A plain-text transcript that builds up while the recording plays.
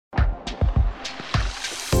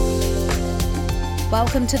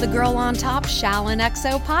Welcome to the Girl on Top Shallon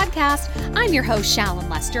XO podcast. I'm your host, Shallon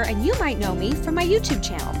Lester, and you might know me from my YouTube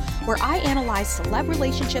channel, where I analyze celeb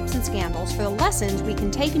relationships and scandals for the lessons we can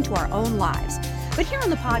take into our own lives. But here on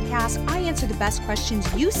the podcast, I answer the best questions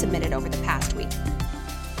you submitted over the past week.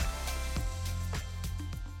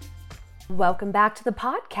 Welcome back to the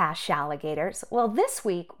podcast, Shalligators. Well, this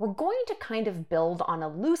week, we're going to kind of build on a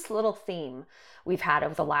loose little theme we've had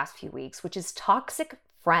over the last few weeks, which is toxic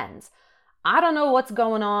friends. I don't know what's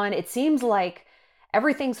going on. It seems like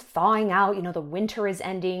everything's thawing out. You know, the winter is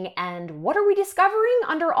ending. And what are we discovering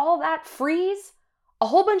under all that freeze? A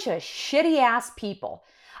whole bunch of shitty ass people.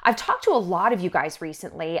 I've talked to a lot of you guys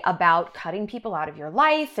recently about cutting people out of your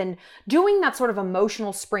life and doing that sort of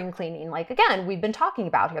emotional spring cleaning. Like, again, we've been talking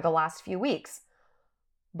about here the last few weeks.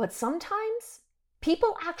 But sometimes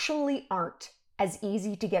people actually aren't as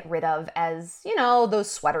easy to get rid of as, you know, those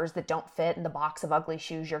sweaters that don't fit in the box of ugly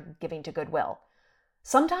shoes you're giving to Goodwill.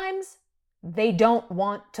 Sometimes they don't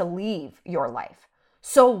want to leave your life.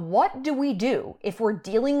 So what do we do if we're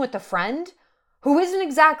dealing with a friend who isn't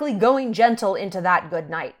exactly going gentle into that good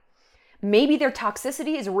night? Maybe their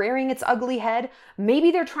toxicity is rearing its ugly head. Maybe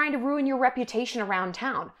they're trying to ruin your reputation around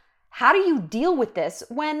town. How do you deal with this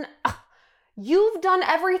when you've done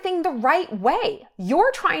everything the right way?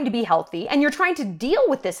 You're trying to be healthy and you're trying to deal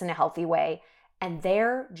with this in a healthy way, and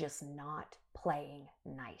they're just not playing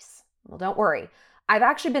nice. Well, don't worry. I've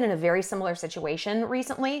actually been in a very similar situation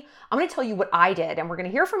recently. I'm going to tell you what I did, and we're going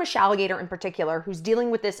to hear from a Shalligator in particular who's dealing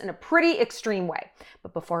with this in a pretty extreme way.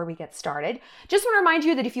 But before we get started, just want to remind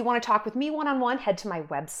you that if you want to talk with me one-on-one, head to my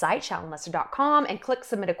website, shallonlester.com, and click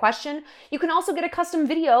Submit a Question. You can also get a custom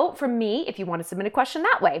video from me if you want to submit a question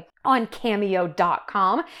that way on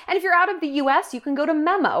cameo.com. And if you're out of the US, you can go to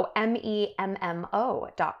memmo.com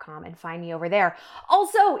and find me over there.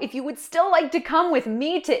 Also, if you would still like to come with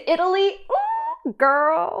me to Italy,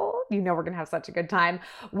 girl, you know we're gonna have such a good time.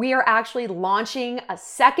 We are actually launching a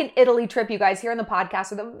second Italy trip. You guys here on the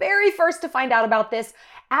podcast are the very first to find out about this.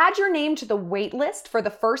 Add your name to the wait list for the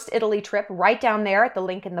first Italy trip right down there at the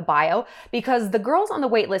link in the bio, because the girls on the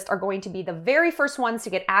wait list are going to be the very first ones to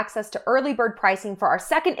get access to early bird pricing for our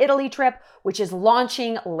second Italy trip, which is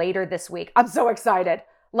launching later this week. I'm so excited.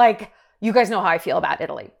 Like, you guys know how I feel about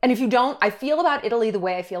Italy. And if you don't, I feel about Italy the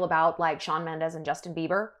way I feel about like Shawn Mendes and Justin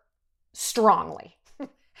Bieber. Strongly.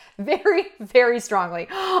 Very, very strongly.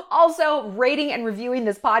 Also, rating and reviewing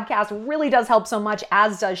this podcast really does help so much,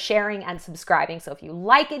 as does sharing and subscribing. So if you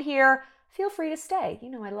like it here, feel free to stay. You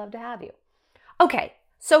know I'd love to have you. Okay,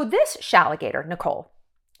 so this Shalligator, Nicole,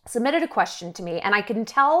 submitted a question to me, and I can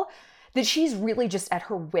tell that she's really just at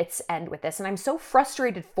her wit's end with this. And I'm so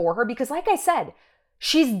frustrated for her because, like I said,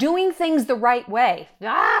 she's doing things the right way.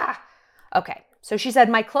 Okay. So she said,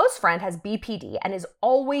 my close friend has BPD and is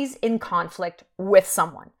always in conflict with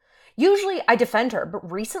someone. Usually I defend her,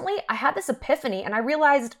 but recently I had this epiphany and I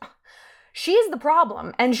realized she is the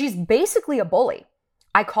problem and she's basically a bully.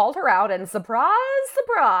 I called her out and surprise,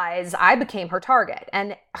 surprise, I became her target,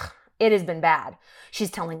 and it has been bad. She's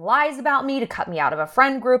telling lies about me to cut me out of a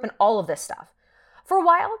friend group and all of this stuff. For a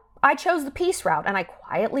while, I chose the peace route and I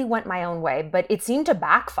quietly went my own way, but it seemed to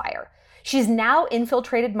backfire. She's now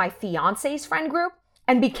infiltrated my fiance's friend group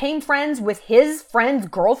and became friends with his friends'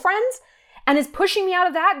 girlfriends and is pushing me out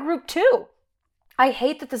of that group too. I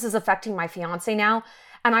hate that this is affecting my fiance now,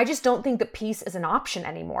 and I just don't think that peace is an option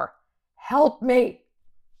anymore. Help me.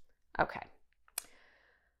 Okay.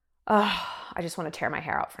 I just want to tear my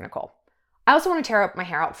hair out for Nicole. I also want to tear up my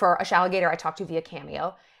hair out for a Shalligator I talked to via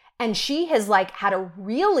Cameo, and she has had a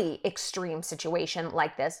really extreme situation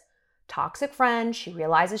like this. Toxic friend, she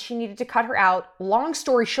realizes she needed to cut her out. Long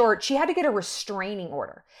story short, she had to get a restraining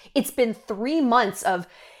order. It's been 3 months of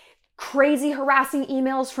crazy harassing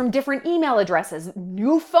emails from different email addresses,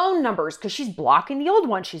 new phone numbers, because she's blocking the old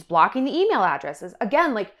ones. She's blocking the email addresses.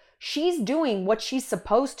 Again, like, she's doing what she's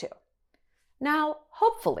supposed to. Now,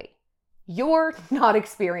 hopefully, you're not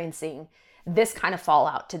experiencing this kind of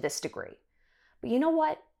fallout to this degree. But you know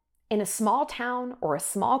what? In a small town or a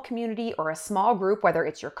small community or a small group, whether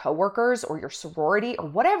it's your coworkers or your sorority or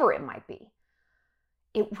whatever it might be,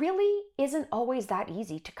 it really isn't always that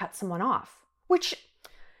easy to cut someone off, which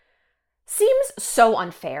seems so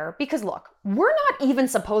unfair because, look, we're not even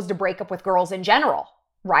supposed to break up with girls in general,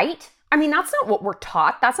 right? I mean, that's not what we're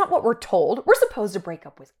taught. That's not what we're told. We're supposed to break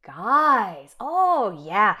up with guys. Oh,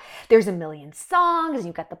 yeah. There's a million songs, and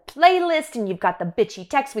you've got the playlist, and you've got the bitchy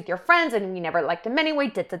text with your friends, and you never liked them anyway,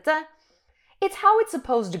 da-da-da. It's how it's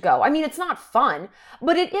supposed to go. I mean, it's not fun,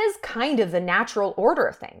 but it is kind of the natural order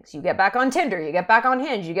of things. You get back on Tinder, you get back on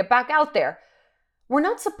Hinge, you get back out there. We're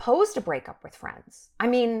not supposed to break up with friends. I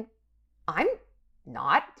mean, I'm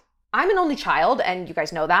not. I'm an only child, and you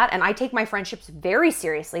guys know that, and I take my friendships very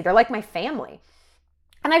seriously. They're like my family.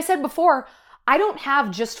 And I've said before, I don't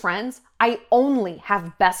have just friends. I only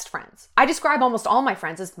have best friends. I describe almost all my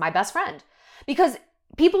friends as my best friend because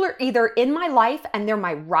people are either in my life and they're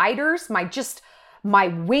my riders, my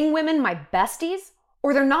wing women, my besties,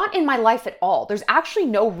 or they're not in my life at all. There's actually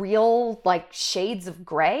no real shades of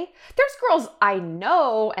gray. There's girls I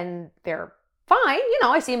know and they're fine.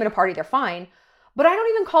 I see them at a party, they're fine. But I don't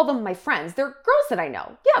even call them my friends. They're girls that I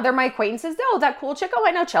know. Yeah, they're my acquaintances. Oh, that cool chick. Oh,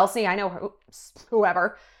 I know Chelsea. I know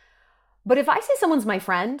whoever. But if I say someone's my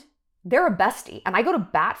friend, they're a bestie and I go to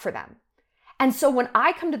bat for them. And so when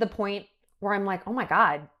I come to the point where I'm like, oh my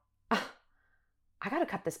God, I got to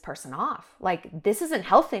cut this person off. This isn't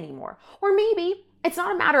healthy anymore. Or maybe it's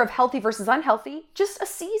not a matter of healthy versus unhealthy. Just a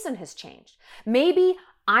season has changed. Maybe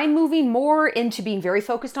I'm moving more into being very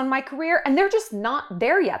focused on my career and they're just not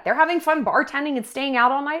there yet. They're having fun bartending and staying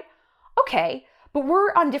out all night. Okay, but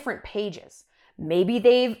we're on different pages. Maybe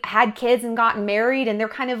they've had kids and gotten married and they're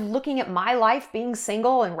kind of looking at my life being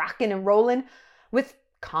single and rocking and rolling with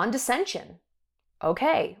condescension.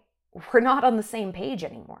 Okay, we're not on the same page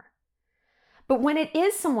anymore. But when it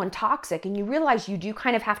is someone toxic and you realize you do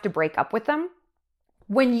kind of have to break up with them,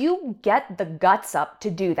 when you get the guts up to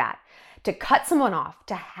do that, to cut someone off,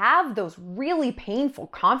 to have those really painful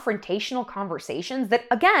confrontational conversations that,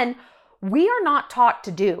 again, we are not taught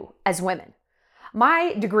to do as women.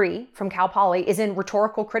 My degree from Cal Poly is in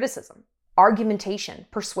rhetorical criticism, argumentation,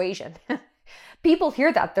 persuasion. People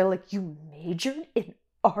hear that, they're like, you majored in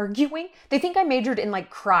arguing? They think I majored in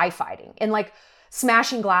cry fighting, in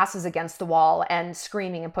smashing glasses against the wall and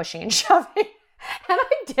screaming and pushing and shoving. And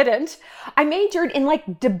I didn't. I majored in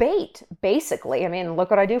debate, basically. I mean, look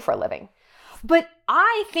what I do for a living. But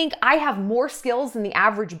I think I have more skills than the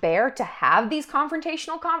average bear to have these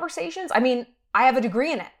confrontational conversations. I mean, I have a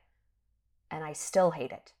degree in it. And I still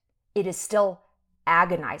hate it. It is still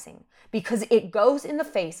agonizing because it goes in the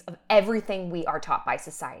face of everything we are taught by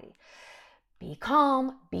society. Be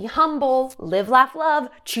calm, be humble, live, laugh, love,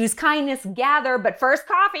 choose kindness, gather, but first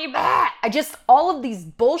coffee. Blah. All of these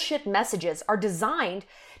bullshit messages are designed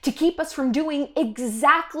to keep us from doing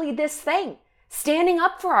exactly this thing. Standing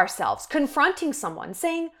up for ourselves, confronting someone,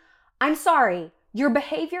 saying, I'm sorry, your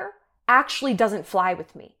behavior actually doesn't fly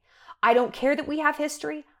with me. I don't care that we have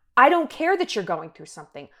history. I don't care that you're going through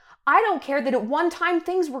something. I don't care that at one time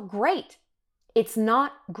things were great. It's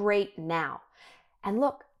not great now. And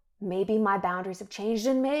look, maybe my boundaries have changed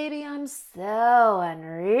and maybe I'm so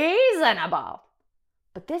unreasonable.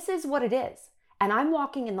 But this is what it is. And I'm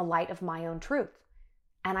walking in the light of my own truth.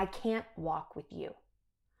 And I can't walk with you.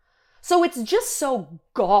 So it's just so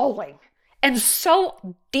galling and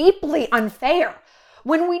so deeply unfair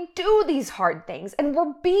when we do these hard things and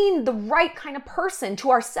we're being the right kind of person to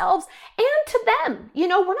ourselves and to them. We're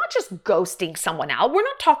not just ghosting someone out. We're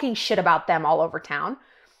not talking shit about them all over town.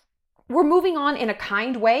 We're moving on in a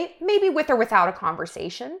kind way, maybe with or without a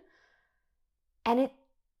conversation. And it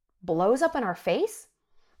blows up in our face.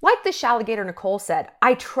 Like the Shalligator Nicole said,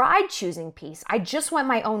 I tried choosing peace. I just went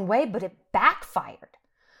my own way, but it backfired.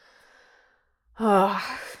 Oh,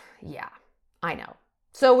 yeah, I know.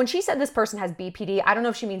 So when she said this person has BPD, I don't know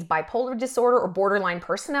if she means bipolar disorder or borderline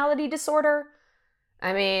personality disorder.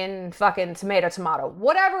 I mean, fucking tomato,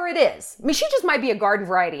 whatever it is. I mean, she just might be a garden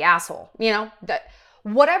variety asshole,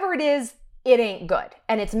 whatever it is, it ain't good.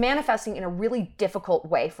 And it's manifesting in a really difficult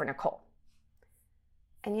way for Nicole.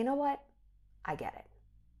 And you know what? I get it.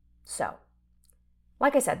 So,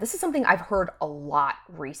 like I said, this is something I've heard a lot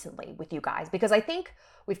recently with you guys because I think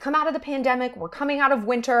we've come out of the pandemic, we're coming out of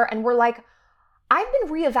winter, and we're like, I've been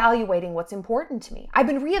reevaluating what's important to me. I've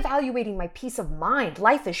been reevaluating my peace of mind.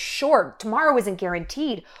 Life is short. Tomorrow isn't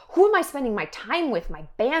guaranteed. Who am I spending my time with, my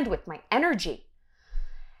bandwidth, my energy?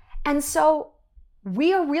 And so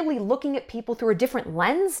we are really looking at people through a different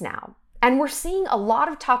lens now. And we're seeing a lot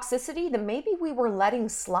of toxicity that maybe we were letting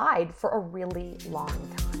slide for a really long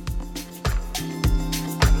time.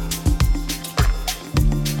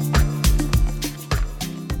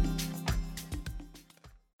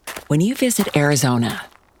 When you visit Arizona,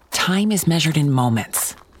 time is measured in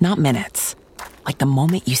moments, not minutes. Like the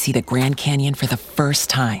moment you see the Grand Canyon for the first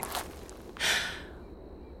time.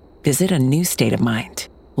 Visit a new state of mind.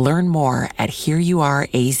 Learn more at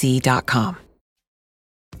hereyouareaz.com.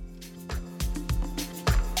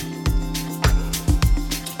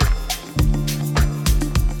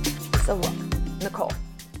 So look, Nicole,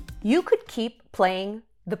 you could keep playing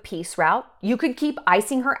the peace route. You could keep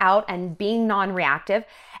icing her out and being non-reactive.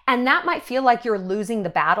 And that might feel like you're losing the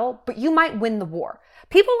battle, but you might win the war.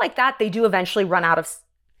 People like that, they do eventually run out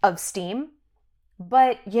of steam.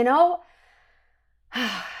 But,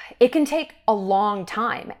 it can take a long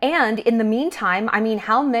time. And in the meantime, I mean,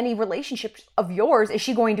 how many relationships of yours is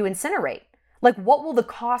she going to incinerate? Like, what will the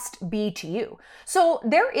cost be to you? So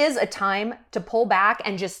there is a time to pull back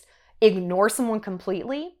and just ignore someone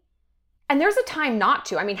completely. And there's a time not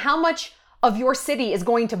to. I mean, how much of your city is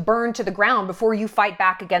going to burn to the ground before you fight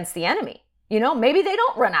back against the enemy? Maybe they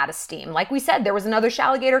don't run out of steam. Like we said, there was another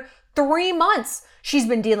Shaligator, 3 months she's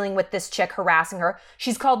been dealing with this chick harassing her.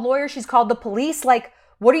 She's called lawyers, she's called the police. Like,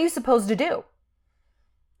 what are you supposed to do?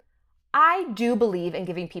 I do believe in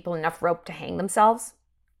giving people enough rope to hang themselves.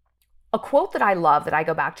 A quote that I love that I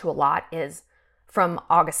go back to a lot is from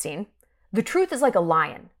Augustine. The truth is like a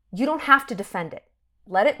lion. You don't have to defend it.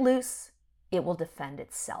 Let it loose. It will defend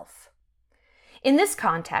itself. In this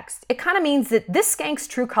context, it kind of means that this skank's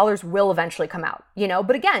true colors will eventually come out,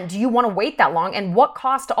 But again, do you want to wait that long? And what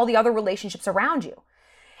cost to all the other relationships around you?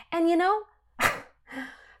 And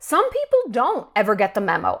some people don't ever get the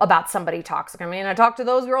memo about somebody toxic. I mean, I talk to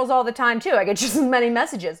those girls all the time too. I get just as many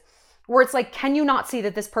messages where it's like, can you not see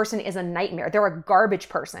that this person is a nightmare? They're a garbage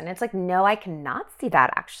person. It's like, no, I cannot see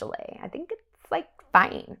that actually. I think it's like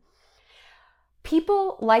fine.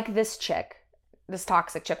 People like this chick, this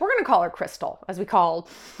toxic chick, we're going to call her Crystal, as we call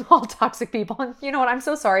all toxic people. And you know what? I'm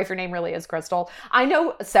so sorry if your name really is Crystal. I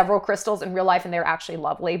know several Crystals in real life and they're actually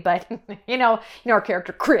lovely, but our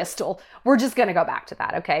character Crystal, we're just going to go back to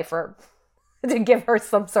that, okay? To give her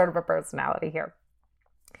some sort of a personality here.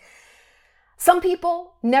 Some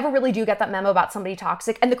people never really do get that memo about somebody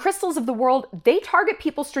toxic. And the Crystals of the world, they target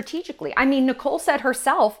people strategically. I mean, Nicole said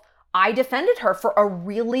herself, I defended her for a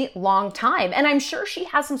really long time. And I'm sure she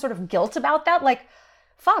has some sort of guilt about that. Like,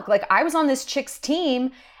 fuck, like I was on this chick's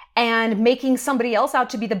team and making somebody else out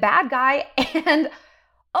to be the bad guy. And,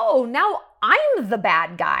 oh, now I'm the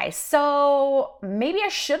bad guy. So maybe I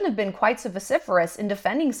shouldn't have been quite so vociferous in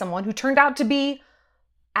defending someone who turned out to be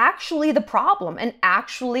actually the problem and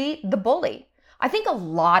actually the bully. I think a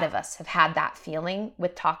lot of us have had that feeling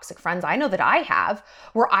with toxic friends. I know that I have,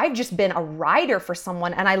 where I've just been a rider for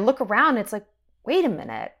someone and I look around and it's like, wait a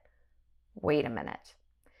minute.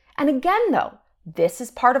 And again, though, this is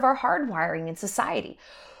part of our hardwiring in society.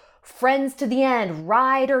 Friends to the end,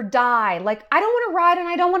 ride or die. Like, I don't want to ride and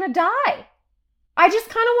I don't want to die. I just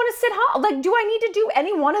kind of want to sit home. Like, do I need to do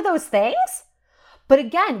any one of those things? But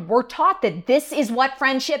again, we're taught that this is what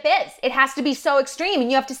friendship is. It has to be so extreme and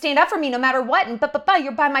you have to stand up for me no matter what. And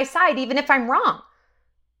you're by my side even if I'm wrong.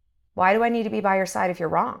 Why do I need to be by your side if you're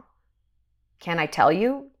wrong? Can I tell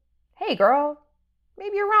you, hey girl,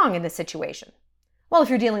 maybe you're wrong in this situation? Well, if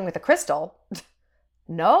you're dealing with a Crystal,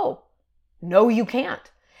 no, you can't.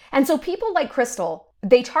 And so people like Crystal,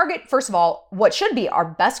 they target, first of all, what should be our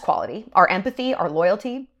best quality, our empathy, our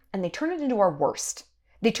loyalty, and they turn it into our worst.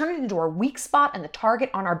 They turn it into our weak spot and the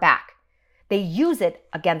target on our back. They use it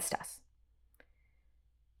against us.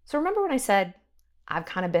 So remember when I said, I've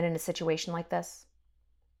kind of been in a situation like this?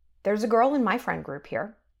 There's a girl in my friend group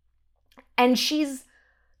here, and she's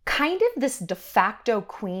kind of this de facto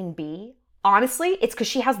queen bee. Honestly, it's because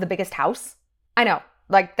she has the biggest house. I know,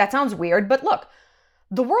 like that sounds weird, but look,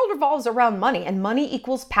 the world revolves around money and money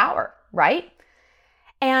equals power, right?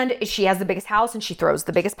 And she has the biggest house and she throws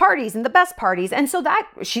the biggest parties and the best parties. And so that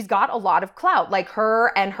she's got a lot of clout. Like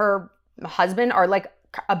her and her husband are like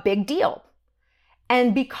a big deal.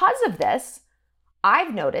 And because of this,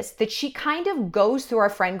 I've noticed that she kind of goes through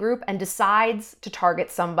our friend group and decides to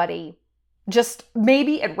target somebody just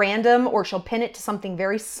maybe at random, or she'll pin it to something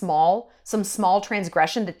very small, some small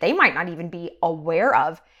transgression that they might not even be aware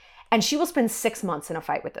of. And she will spend 6 months in a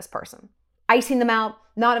fight with this person, icing them out,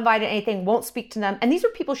 not invited to anything, won't speak to them. And these are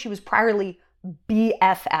people she was priorly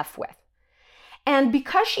BFF with. And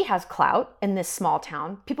because she has clout in this small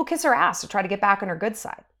town, people kiss her ass to try to get back on her good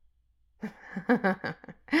side.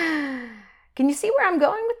 Can you see where I'm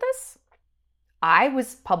going with this? I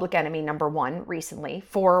was public enemy number 1 recently.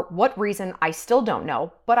 For what reason, I still don't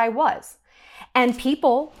know, but I was. And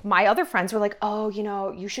people, my other friends were like, oh,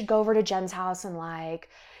 you should go over to Jen's house and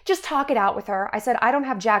just talk it out with her. I said, I don't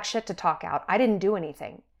have jack shit to talk out. I didn't do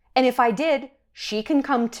anything. And if I did, she can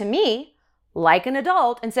come to me like an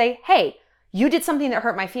adult and say, hey, you did something that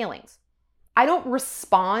hurt my feelings. I don't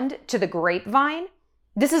respond to the grapevine.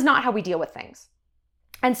 This is not how we deal with things.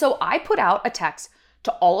 And so I put out a text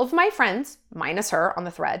to all of my friends, minus her on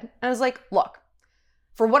the thread. And I was like, look,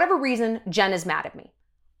 for whatever reason, Jen is mad at me.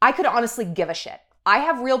 I could honestly give a shit. I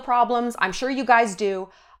have real problems. I'm sure you guys do.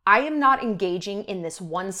 I am not engaging in this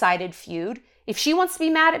one-sided feud. If she wants to be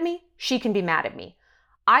mad at me, she can be mad at me.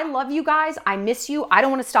 I love you guys. I miss you. I don't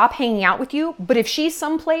want to stop hanging out with you. But if she's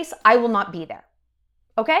someplace, I will not be there.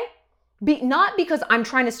 Okay? Not because I'm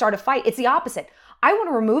trying to start a fight. It's the opposite. I want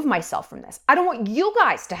to remove myself from this. I don't want you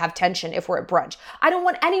guys to have tension if we're at brunch. I don't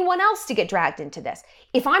want anyone else to get dragged into this.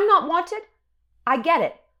 If I'm not wanted, I get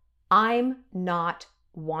it. I'm not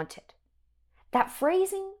wanted. That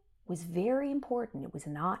phrasing was very important. It was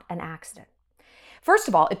not an accident. First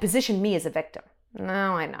of all, it positioned me as a victim.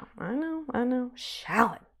 No, I know.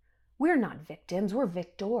 Shallon, we're not victims, we're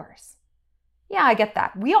victors. Yeah, I get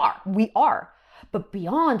that. We are. But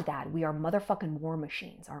beyond that, we are motherfucking war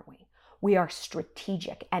machines, aren't we? We are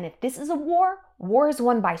strategic. And if this is a war, war is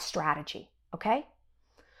won by strategy, okay?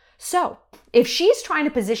 So if she's trying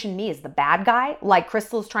to position me as the bad guy, like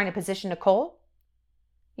Crystal is trying to position Nicole,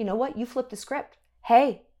 you know what? You flip the script.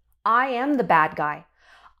 Hey, I am the bad guy.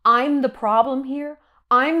 I'm the problem here.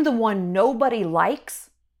 I'm the one nobody likes.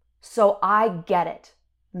 So I get it.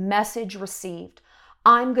 Message received.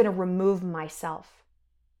 I'm going to remove myself.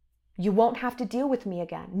 You won't have to deal with me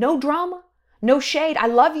again. No drama, no shade. I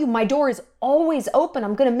love you. My door is always open.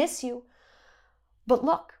 I'm going to miss you. But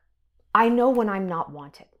look, I know when I'm not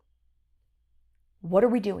wanted. What are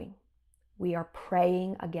we doing? We are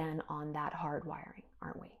preying again on that hardwiring,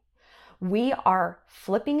 aren't we? We are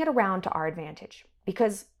flipping it around to our advantage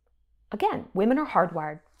because, again, women are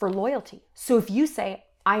hardwired for loyalty. So if you say,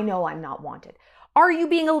 I know I'm not wanted, are you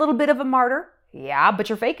being a little bit of a martyr? Yeah, but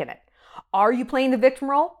you're faking it. Are you playing the victim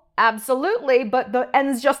role? Absolutely, but the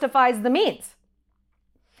ends justifies the means.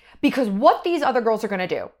 Because what these other girls are going to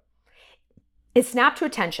do is snap to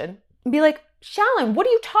attention and be like, Shallon, what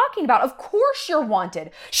are you talking about? Of course you're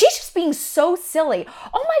wanted. She's just being so silly.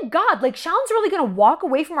 Oh my God, like Shallon's really going to walk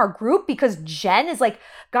away from our group because Jen is like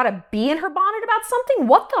got a bee in her bonnet about something?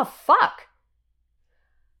 What the fuck?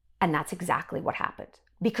 And that's exactly what happened.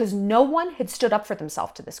 Because no one had stood up for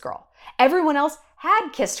themselves to this girl. Everyone else had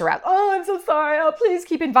kissed her out. Oh, I'm so sorry. Oh, please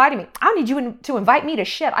keep inviting me. I don't need you to invite me to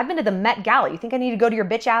shit. I've been to the Met Gala. You think I need to go to your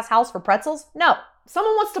bitch ass house for pretzels? No.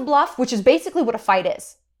 Someone wants to bluff, which is basically what a fight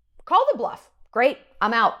is. Call the bluff. Great.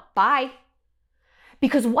 I'm out. Bye.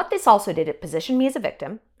 Because what this also did, it positioned me as a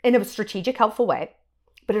victim in a strategic, helpful way,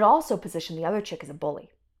 but it also positioned the other chick as a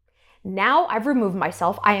bully. Now I've removed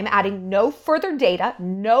myself. I am adding no further data,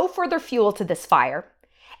 no further fuel to this fire.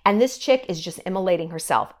 And this chick is just immolating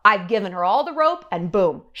herself. I've given her all the rope and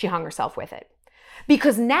boom, she hung herself with it.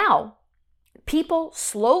 Because now people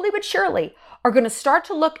slowly but surely are going to start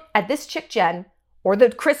to look at this chick Jen or the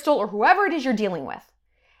Crystal or whoever it is you're dealing with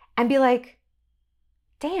and be like,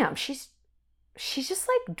 damn, she's just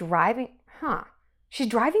like driving, she's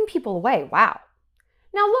driving people away. Wow.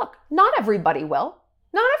 Now look, not everybody will.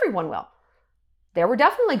 Not everyone will. There were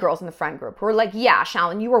definitely girls in the friend group who were like, yeah,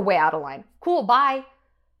 Shallon, you were way out of line. Cool, bye.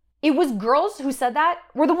 It was girls who said that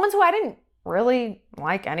were the ones who I didn't really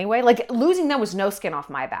like anyway. Like losing them was no skin off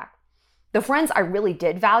my back. The friends I really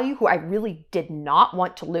did value, who I really did not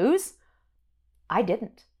want to lose, I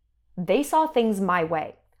didn't. They saw things my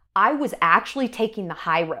way. I was actually taking the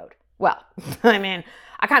high road. Well, I mean,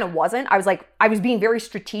 I kind of wasn't. I was being very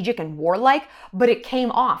strategic and warlike, but it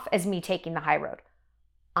came off as me taking the high road.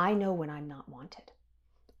 I know when I'm not wanted.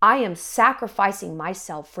 I am sacrificing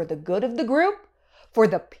myself for the good of the group, for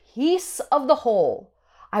the peace of the whole.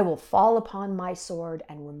 I will fall upon my sword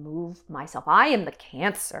and remove myself. I am the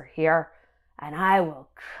Cancer here, and I will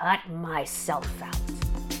cut myself out.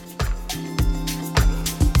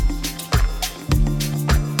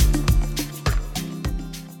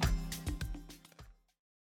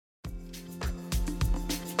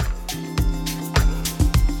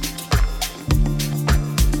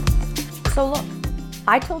 So look,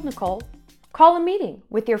 I told Nicole, call a meeting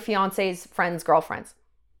with your fiance's friends, girlfriends.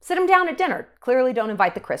 Sit them down at dinner. Clearly don't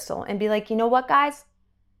invite the Crystal and be like, you know what, guys?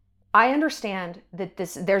 I understand that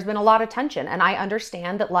there's been a lot of tension and I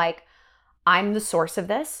understand that like I'm the source of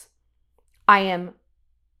this. I am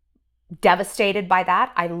devastated by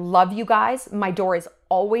that. I love you guys. My door is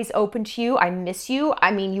always open to you. I miss you.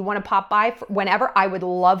 I mean, you want to pop by whenever, I would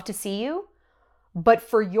love to see you. But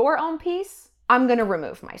for your own peace, I'm going to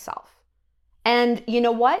remove myself. And you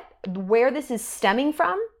know what? Where this is stemming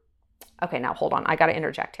from, okay, now hold on. I got to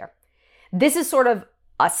interject here. This is sort of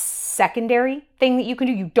a secondary thing that you can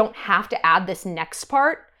do. You don't have to add this next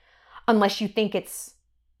part unless you think it's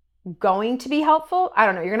going to be helpful. I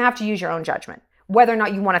don't know. You're going to have to use your own judgment, whether or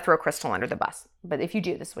not you want to throw Crystal under the bus. But if you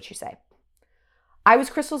do, this is what you say. I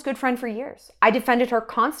was Crystal's good friend for years. I defended her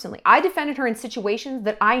constantly. I defended her in situations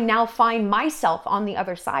that I now find myself on the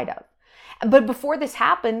other side of. But before this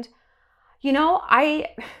happened, you know, hey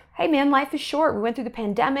man, life is short. We went through the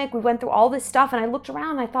pandemic. We went through all this stuff. And I looked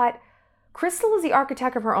around and I thought, Crystal is the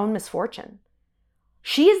architect of her own misfortune.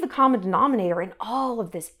 She is the common denominator in all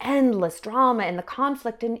of this endless drama and the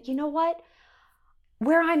conflict. And you know what?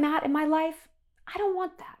 Where I'm at in my life, I don't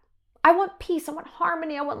want that. I want peace. I want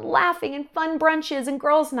harmony. I want laughing and fun brunches and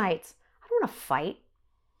girls' nights. I don't want to fight.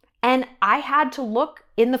 And I had to look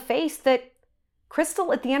in the face that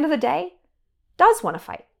Crystal, at the end of the day, does want to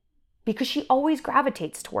fight because she always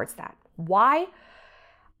gravitates towards that. Why?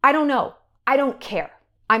 I don't know. I don't care.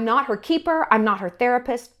 I'm not her keeper. I'm not her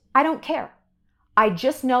therapist. I don't care. I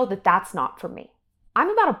just know that that's not for me. I'm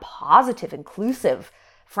about a positive, inclusive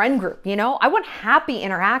friend group, you know? I want happy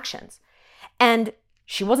interactions. And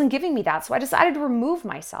she wasn't giving me that, so I decided to remove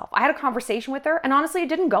myself. I had a conversation with her, and honestly, it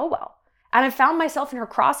didn't go well. And I found myself in her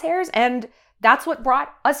crosshairs, and that's what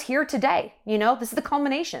brought us here today. You know, this is the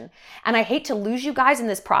culmination. And I hate to lose you guys in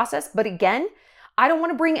this process, but again, I don't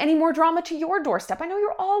want to bring any more drama to your doorstep. I know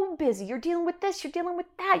you're all busy. You're dealing with this, you're dealing with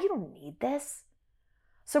that. You don't need this.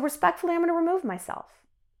 So respectfully, I'm going to remove myself.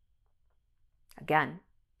 Again,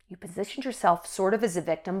 you positioned yourself sort of as a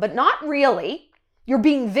victim, but not really. You're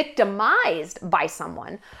being victimized by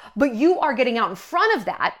someone, but you are getting out in front of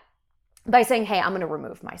that by saying, hey, I'm going to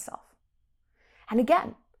remove myself. And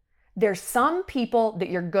again, there's some people that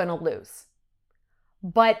you're going to lose.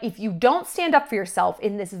 But if you don't stand up for yourself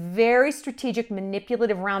in this very strategic,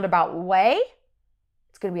 manipulative, roundabout way,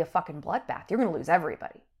 it's going to be a fucking bloodbath. You're going to lose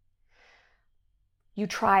everybody. You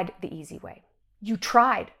tried the easy way. You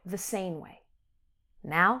tried the sane way.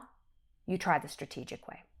 Now, you try the strategic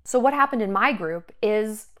way. So what happened in my group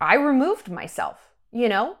is I removed myself, you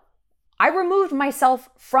know? I removed myself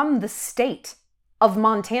from the state of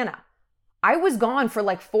Montana. I was gone for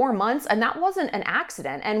like 4 months, and that wasn't an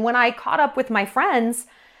accident. And when I caught up with my friends,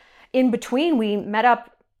 in between, we met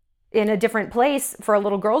up in a different place for a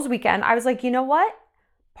little girls' weekend. I was like, you know what?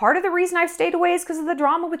 Part of the reason I've stayed away is because of the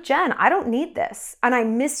drama with Jen. I don't need this. And I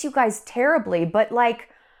miss you guys terribly, but like,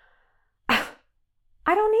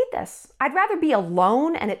 I don't need this. I'd rather be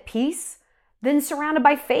alone and at peace than surrounded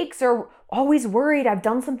by fakes or always worried I've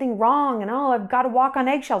done something wrong and I've got to walk on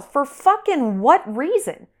eggshells. For fucking what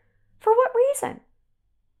reason? For what reason?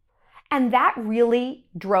 And that really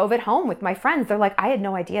drove it home with my friends. They're like, I had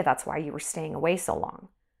no idea that's why you were staying away so long.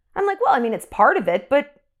 I'm like, well, I mean, it's part of it,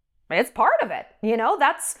 but it's part of it. You know,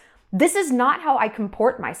 this is not how I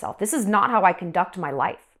comport myself. This is not how I conduct my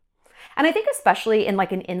life. And I think especially in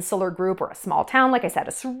like an insular group or a small town, like I said,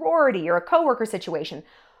 a sorority or a coworker situation,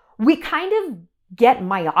 we kind of get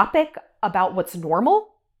myopic about what's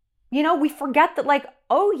normal. You know, we forget that like,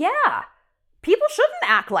 oh yeah, people shouldn't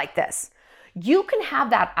act like this. You can have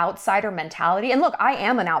that outsider mentality. And look, I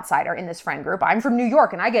am an outsider in this friend group. I'm from New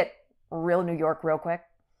York and I get real New York real quick.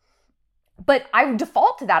 But I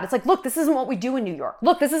default to that. It's like, look, this isn't what we do in New York.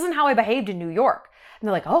 Look, this isn't how I behaved in New York. And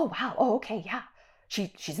they're like, oh, wow. Oh, okay. Yeah.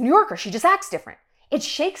 She's a New Yorker. She just acts different. It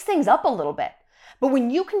shakes things up a little bit. But when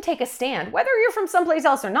you can take a stand, whether you're from someplace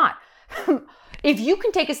else or not, if you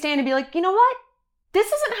can take a stand and be like, you know what? This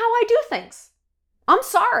isn't how I do things. I'm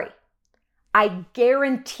sorry. I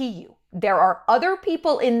guarantee you there are other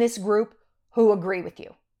people in this group who agree with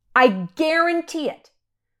you. I guarantee it.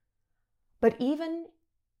 But even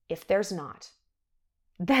if there's not,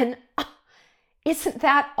 then isn't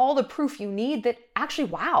that all the proof you need that actually,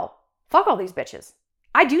 wow, fuck all these bitches.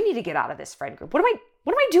 I do need to get out of this friend group. What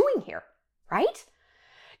am I doing here? Right?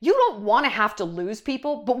 You don't want to have to lose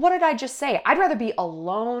people, but what did I just say? I'd rather be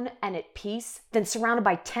alone and at peace than surrounded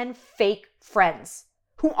by 10 fake friends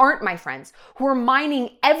who aren't my friends, who are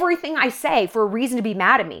mining everything I say for a reason to be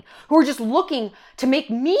mad at me, who are just looking to make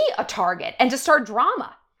me a target and to start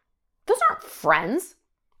drama. Those aren't friends.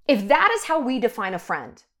 If that is how we define a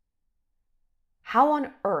friend, how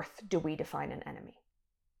on earth do we define an enemy?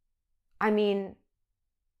 I mean,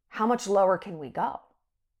 how much lower can we go?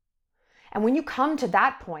 And when you come to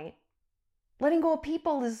that point, letting go of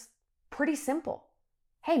people is pretty simple.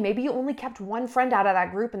 Hey, maybe you only kept one friend out of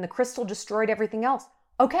that group and the crystal destroyed everything else.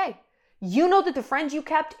 Okay, you know that the friend you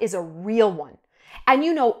kept is a real one. And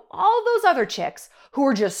you know all those other chicks who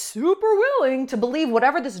are just super willing to believe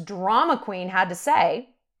whatever this drama queen had to say.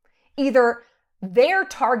 Either they're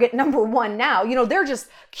target number one now, you know, they're just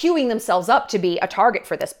queuing themselves up to be a target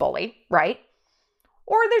for this bully, right?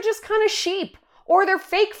 Or they're just kind of sheep, or they're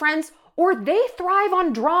fake friends, or they thrive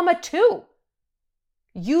on drama too.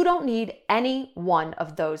 You don't need any one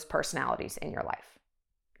of those personalities in your life.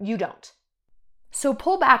 You don't. So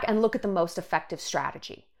pull back and look at the most effective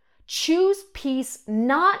strategy. Choose peace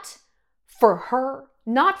not for her,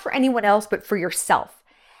 not for anyone else, but for yourself.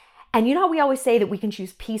 And you know how we always say that we can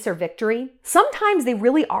choose peace or victory? Sometimes they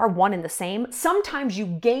really are one and the same. Sometimes you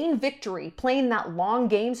gain victory playing that long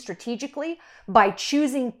game strategically by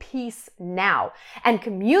choosing peace now and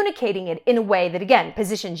communicating it in a way that, again,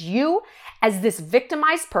 positions you as this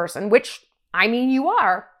victimized person, which I mean you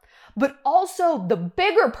are, but also the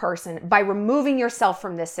bigger person by removing yourself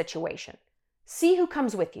from this situation. See who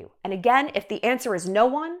comes with you. And again, if the answer is no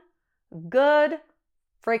one, good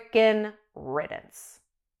freaking riddance.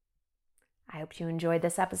 I hope you enjoyed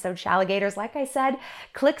this episode, Shalligators. Like I said,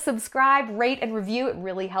 click subscribe, rate, and review. It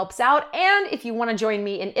really helps out. And if you want to join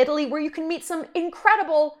me in Italy, where you can meet some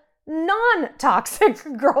incredible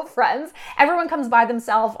non-toxic girlfriends. Everyone comes by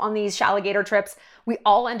themselves on these Shalligator trips. We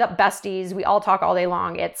all end up besties. We all talk all day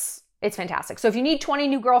long. It's fantastic. So if you need 20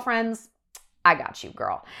 new girlfriends, I got you,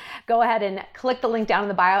 girl. Go ahead and click the link down in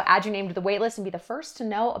the bio, add your name to the waitlist, and be the first to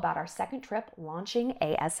know about our second trip launching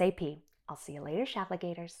ASAP. I'll see you later,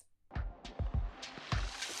 Shalligators.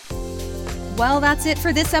 Well, that's it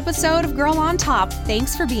for this episode of Girl on Top.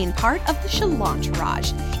 Thanks for being part of the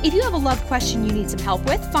Shalantarage. If you have a love question you need some help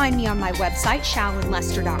with, find me on my website,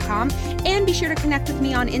 shallonlester.com, and be sure to connect with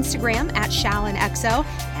me on Instagram at shallonxo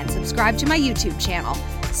and subscribe to my YouTube channel.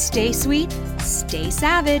 Stay sweet, stay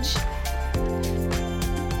savage.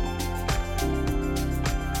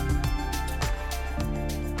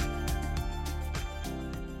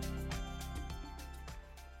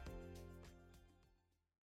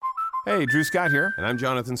 Hey, Drew Scott here, and I'm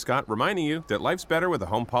Jonathan Scott, reminding you that life's better with a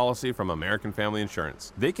home policy from American Family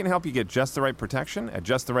Insurance. They can help you get just the right protection at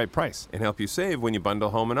just the right price and help you save when you bundle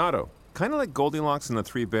home and auto. Kind of like Goldilocks and the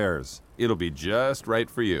Three Bears. It'll be just right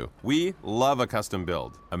for you. We love a custom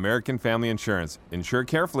build. American Family Insurance. Insure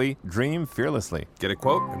carefully, dream fearlessly. Get a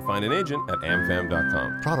quote and find an agent at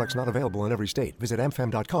amfam.com. Products not available in every state. Visit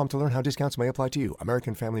amfam.com to learn how discounts may apply to you.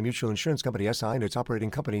 American Family Mutual Insurance Company SI and its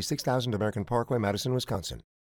operating company, 6000 American Parkway, Madison, Wisconsin.